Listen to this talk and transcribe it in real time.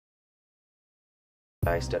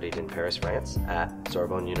I studied in Paris, France at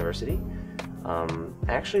Sorbonne University. I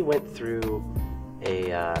actually went through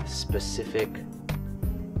a specific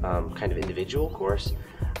kind of individual course.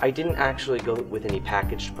 I didn't actually go with any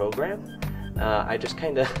packaged program. I just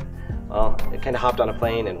kind of hopped on a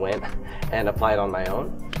plane and went and applied on my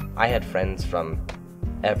own. I had friends from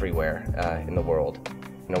everywhere in the world.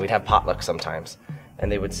 You know, we'd have potluck sometimes,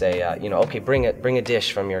 and they would say, okay, bring a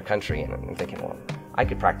dish from your country. And I'm thinking, well, I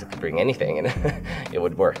could practically bring anything and it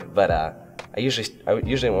would work. But I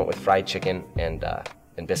usually went with fried chicken and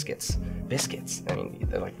biscuits. Biscuits, I mean,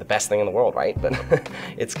 they're like the best thing in the world, right? But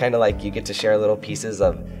it's kind of like you get to share little pieces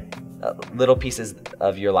of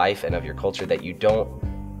your life and of your culture that you don't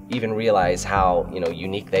even realize how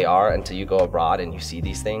unique they are until you go abroad and you see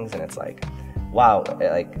these things, and it's like, wow,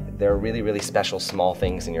 like there are really, really special small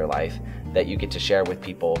things in your life that you get to share with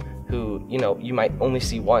people who you might only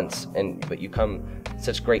see once, but you become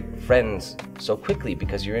such great friends so quickly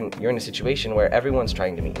because you're in a situation where everyone's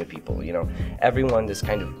trying to meet new people. Everyone just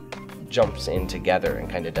kind of jumps in together and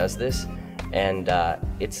kind of does this, and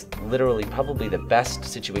it's literally probably the best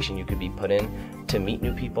situation you could be put in to meet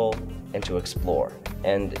new people and to explore.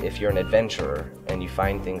 And if you're an adventurer and you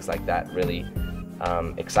find things like that really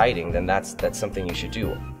exciting, then that's something you should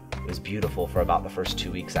do. It was beautiful for about the first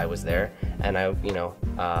 2 weeks I was there, and I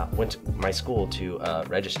went to my school to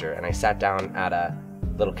register, and I sat down at a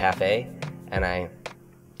little cafe and I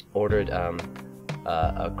ordered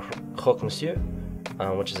a croque monsieur,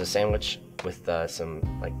 which is a sandwich with some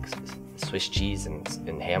like Swiss cheese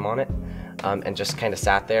and ham on it, and just kind of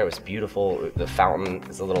sat there. It was beautiful. The fountain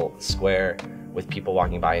is a little square with people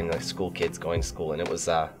walking by and the school kids going to school, and it was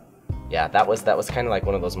yeah, that was kind of like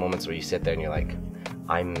one of those moments where you sit there and you're like,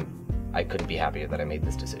 I couldn't be happier that I made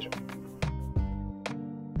this decision.